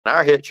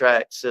Our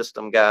HitTrax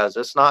system, guys,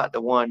 it's not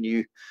the one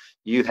you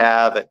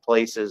have at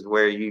places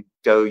where you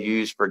go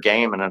use for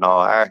gaming and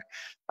all.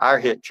 Our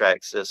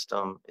HitTrax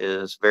system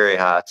is very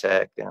high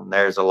tech, and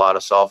there's a lot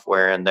of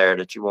software in there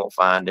that you won't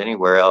find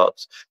anywhere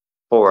else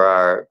for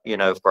our,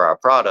 for our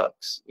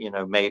products,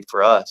 made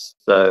for us.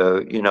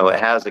 So, it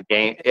has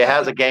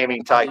a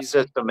gaming type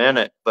system in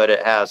it, but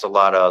it has a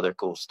lot of other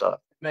cool stuff.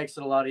 Makes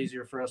it a lot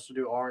easier for us to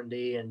do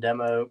R&D and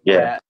demo.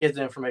 Yeah. Get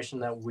the information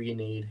that we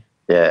need.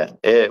 Yeah,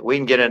 we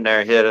can get in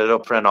there and hit it. It'll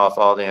print off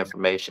all the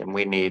information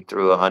we need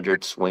through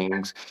 100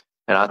 swings.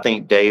 And I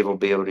think Dave will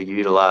be able to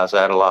utilize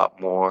that a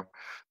lot more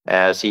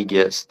as he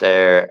gets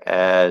there.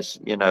 As,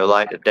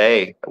 like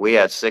today, we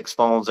had 6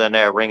 phones in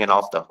there ringing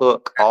off the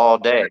hook all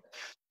day.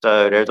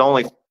 So there's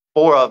only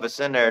 4 of us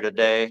in there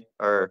today,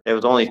 or there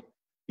was only,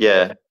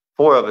 yeah,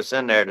 4 of us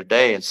in there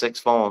today, and 6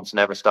 phones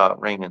never stopped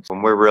ringing.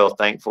 And we're real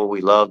thankful.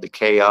 We love the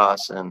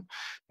chaos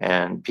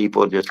and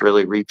people just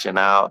really reaching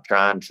out,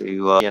 trying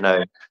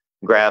to,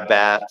 grab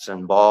bats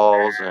and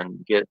balls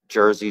and get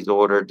jerseys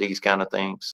ordered, these kind of things.